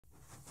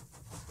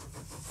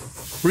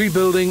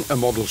Rebuilding a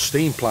model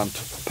steam plant,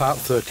 part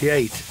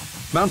 38,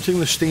 mounting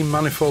the steam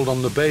manifold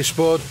on the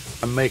baseboard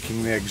and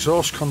making the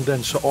exhaust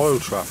condenser oil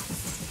trap,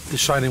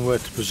 deciding where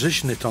to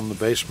position it on the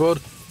baseboard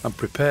and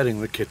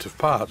preparing the kit of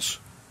parts.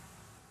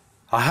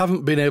 I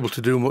haven't been able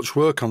to do much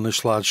work on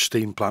this large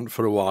steam plant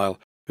for a while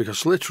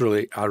because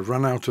literally I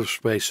ran out of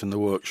space in the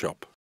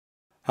workshop.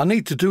 I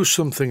need to do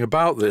something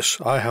about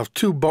this. I have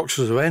 2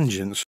 boxes of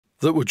engines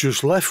that were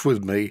just left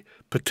with me,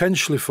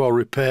 potentially for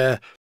repair.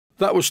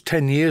 That was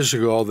 10 years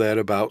ago or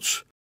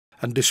thereabouts,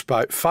 and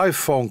despite 5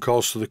 phone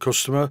calls to the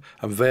customer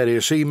and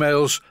various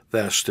emails,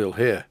 they're still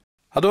here.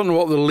 I don't know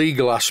what the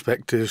legal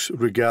aspect is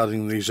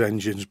regarding these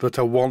engines, but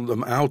I want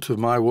them out of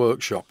my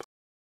workshop.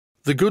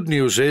 The good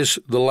news is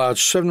the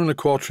large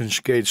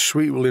 7¼ gauge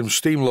Sweet William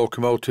steam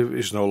locomotive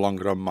is no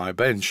longer on my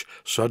bench,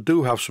 so I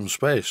do have some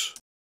space.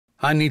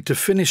 I need to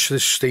finish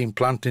this steam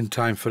plant in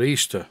time for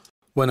Easter,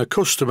 when a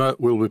customer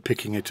will be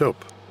picking it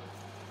up.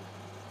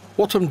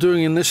 What I'm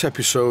doing in this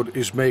episode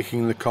is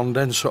making the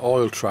condenser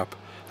oil trap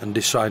and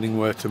deciding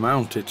where to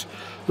mount it.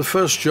 The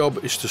first job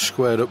is to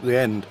square up the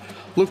end.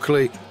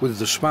 Luckily, with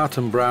the Smart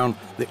 & Brown,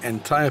 the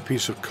entire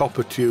piece of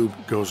copper tube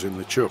goes in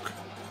the chuck.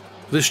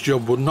 This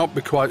job would not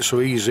be quite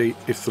so easy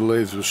if the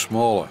lathe was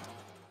smaller.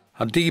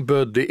 I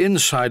deburred the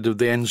inside of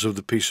the ends of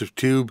the piece of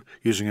tube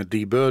using a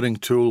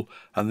deburring tool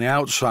and the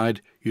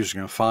outside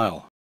using a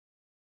file.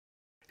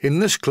 In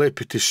this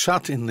clip it is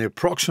sat in the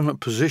approximate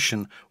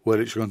position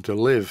where it's going to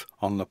live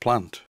on the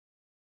plant.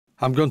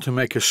 I'm going to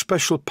make a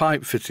special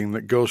pipe fitting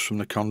that goes from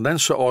the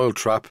condenser oil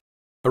trap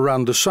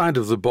around the side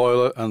of the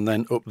boiler and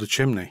then up the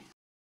chimney.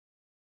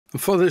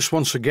 And for this,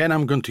 once again,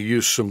 I'm going to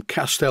use some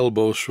cast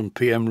elbows from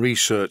PM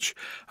Research.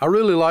 I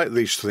really like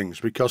these things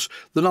because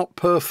they're not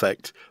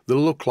perfect, they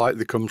look like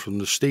they come from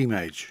the steam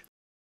age.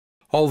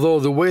 Although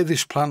the way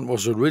this plant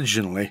was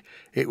originally,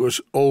 it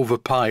was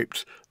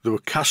over-piped. There were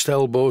cast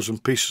elbows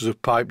and pieces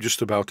of pipe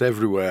just about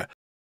everywhere.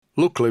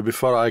 Luckily,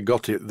 before I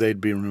got it,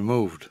 they'd been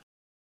removed.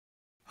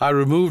 I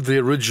removed the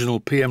original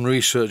PM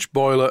Research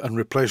boiler and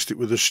replaced it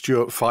with a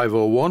Stuart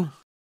 501.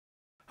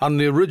 And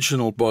the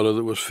original boiler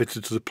that was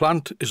fitted to the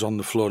plant is on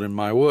the floor in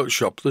my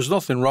workshop. There's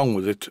nothing wrong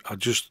with it, I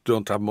just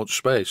don't have much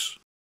space.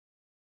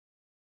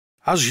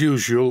 As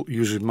usual,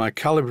 using my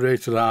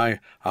calibrated eye,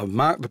 I've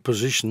marked the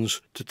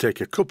positions to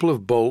take a couple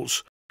of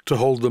bolts to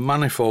hold the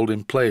manifold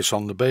in place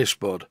on the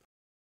baseboard.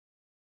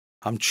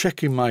 I'm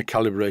checking my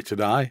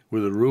calibrated eye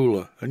with a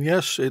ruler, and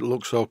yes, it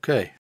looks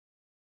okay.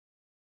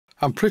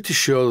 I'm pretty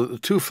sure that the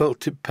 2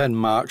 felt tip pen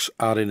marks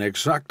are in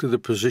exactly the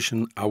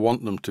position I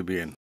want them to be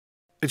in.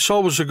 It's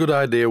always a good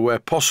idea, where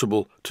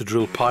possible, to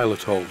drill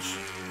pilot holes.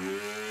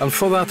 And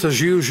for that,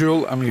 as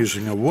usual, I'm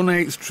using a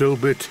 1/8 drill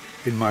bit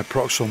in my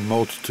Proxon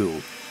motor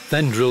tool.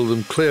 Then drill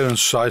them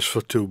clearance size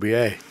for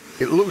 2BA.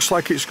 It looks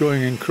like it's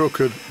going in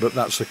crooked, but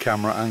that's the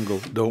camera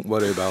angle, don't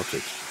worry about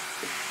it.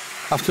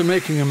 After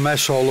making a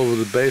mess all over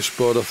the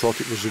baseboard, I thought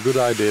it was a good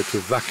idea to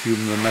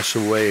vacuum the mess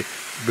away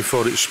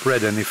before it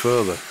spread any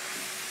further.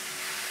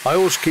 I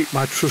always keep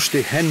my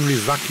trusty Henry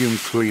vacuum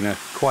cleaner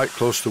quite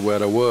close to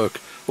where I work.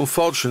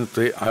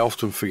 Unfortunately, I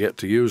often forget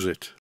to use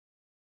it.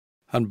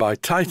 And by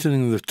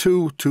tightening the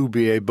 2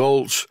 2BA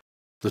bolts,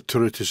 the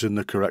turret is in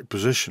the correct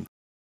position.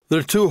 There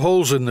are 2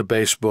 holes in the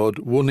baseboard,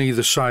 one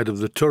either side of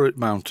the turret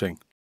mounting.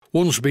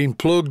 One's been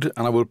plugged,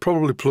 and I will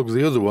probably plug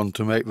the other one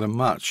to make them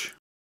match.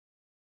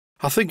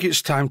 I think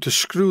it's time to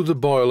screw the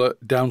boiler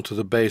down to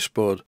the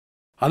baseboard.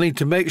 I need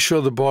to make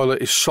sure the boiler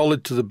is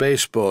solid to the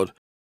baseboard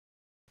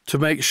to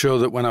make sure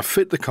that when I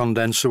fit the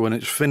condenser, when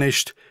it's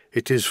finished,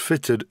 it is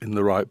fitted in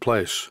the right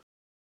place.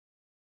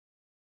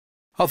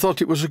 I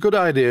thought it was a good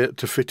idea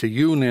to fit a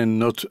union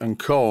nut and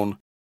cone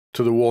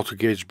to the water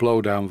gauge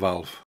blowdown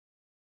valve.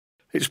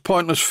 It's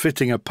pointless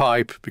fitting a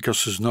pipe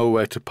because there's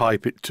nowhere to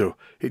pipe it to,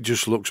 it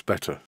just looks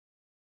better.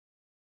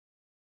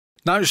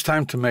 Now it's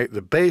time to make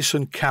the base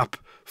and cap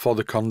for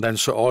the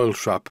condenser oil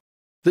trap.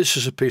 This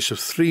is a piece of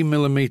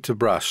 3mm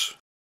brass.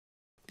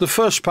 The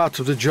first part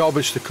of the job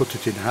is to cut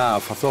it in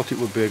half. I thought it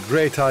would be a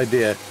great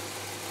idea.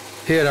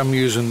 Here I'm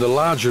using the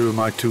larger of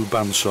my 2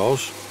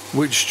 bandsaws,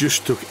 which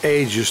just took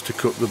ages to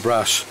cut the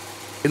brass.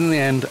 In the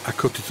end, I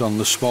cut it on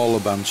the smaller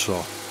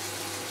bandsaw.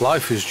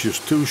 Life is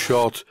just too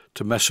short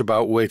to mess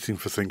about waiting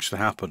for things to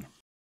happen.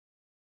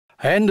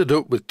 I ended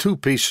up with 2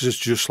 pieces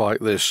just like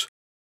this.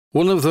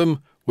 One of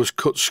them was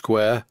cut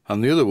square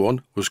and the other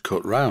one was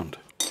cut round.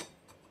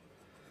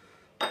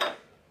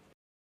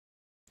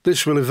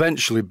 This will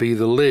eventually be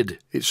the lid.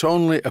 It's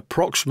only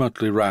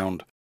approximately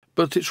round,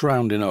 but it's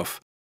round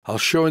enough. I'll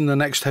show in the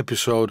next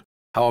episode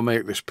how I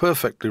make this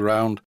perfectly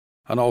round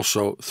and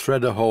also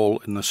thread a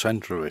hole in the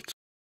centre of it.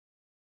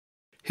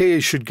 Here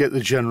you should get the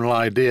general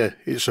idea.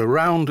 It's a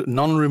round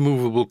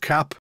non-removable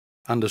cap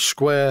and a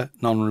square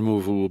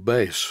non-removable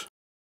base.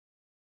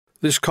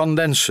 This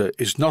condenser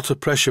is not a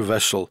pressure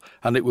vessel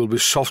and it will be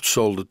soft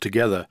soldered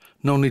together.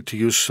 No need to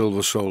use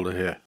silver solder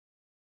here.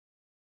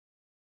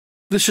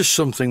 This is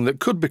something that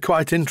could be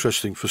quite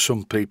interesting for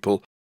some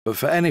people, but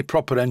for any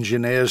proper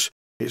engineers,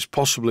 it's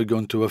possibly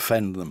going to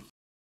offend them.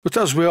 But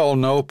as we all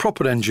know,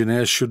 proper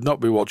engineers should not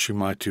be watching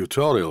my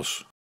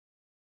tutorials.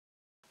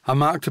 I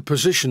marked a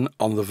position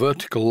on the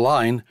vertical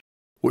line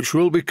which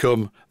will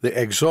become the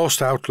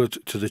exhaust outlet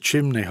to the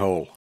chimney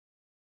hole.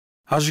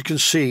 As you can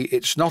see,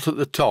 it's not at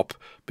the top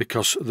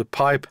because the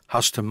pipe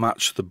has to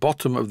match the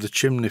bottom of the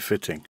chimney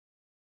fitting,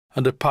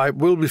 and a pipe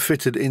will be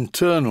fitted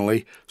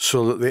internally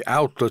so that the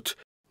outlet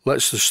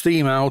lets the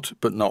steam out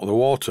but not the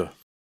water.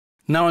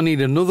 Now I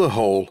need another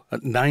hole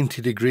at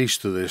 90 degrees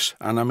to this,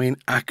 and I mean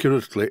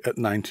accurately at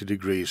 90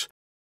 degrees.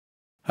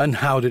 And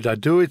how did I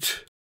do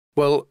it?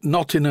 Well,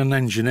 not in an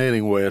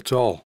engineering way at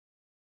all.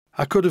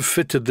 I could have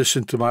fitted this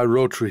into my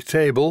rotary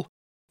table.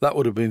 That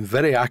would have been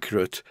very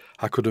accurate.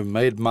 I could have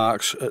made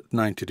marks at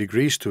 90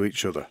 degrees to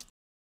each other.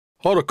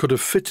 Or I could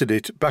have fitted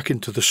it back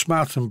into the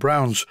Smart &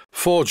 Brown's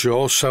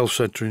 4-jaw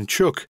self-centering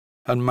chuck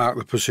and marked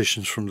the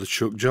positions from the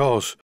chuck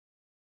jaws.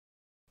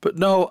 But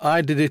no,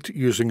 I did it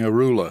using a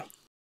ruler.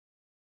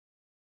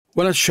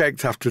 When I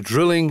checked after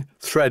drilling,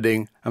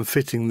 threading and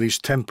fitting these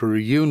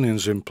temporary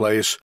unions in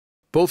place,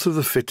 both of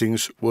the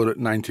fittings were at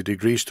 90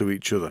 degrees to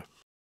each other.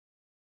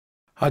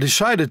 I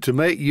decided to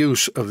make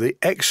use of the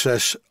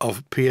excess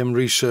of PM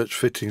Research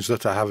fittings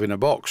that I have in a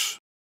box.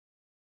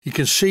 You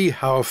can see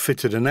how I've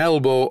fitted an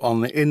elbow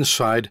on the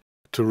inside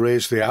to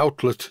raise the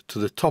outlet to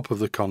the top of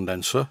the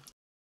condenser.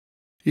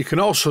 You can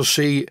also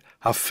see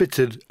I've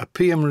fitted a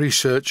PM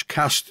Research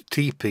cast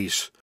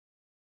T-piece,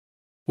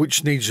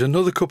 which needs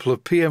another couple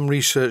of PM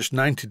Research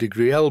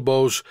 90-degree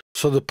elbows,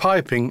 so the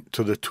piping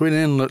to the twin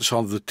inlets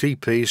of the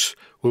T-piece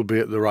will be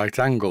at the right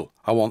angle.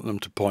 I want them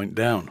to point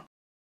down.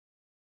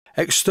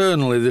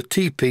 Externally, the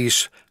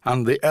T-piece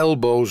and the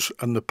elbows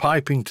and the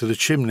piping to the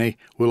chimney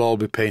will all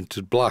be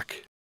painted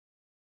black.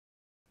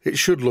 It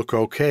should look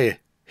okay.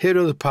 Here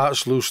are the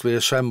parts loosely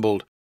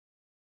assembled,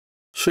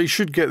 so you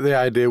should get the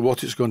idea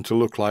what it's going to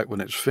look like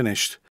when it's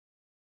finished.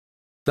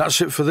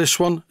 That's it for this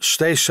one.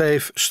 Stay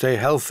safe, stay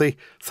healthy.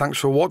 Thanks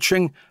for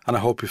watching, and I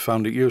hope you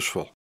found it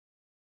useful.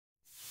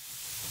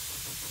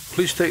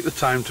 Please take the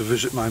time to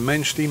visit my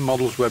Mainsteam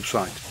Models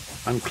website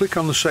and click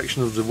on the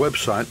section of the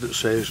website that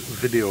says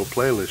Video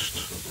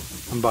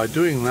Playlists. And by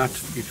doing that,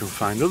 you can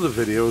find other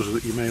videos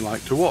that you may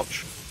like to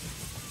watch.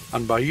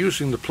 And by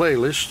using the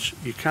playlists,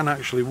 you can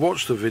actually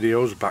watch the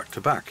videos back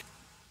to back.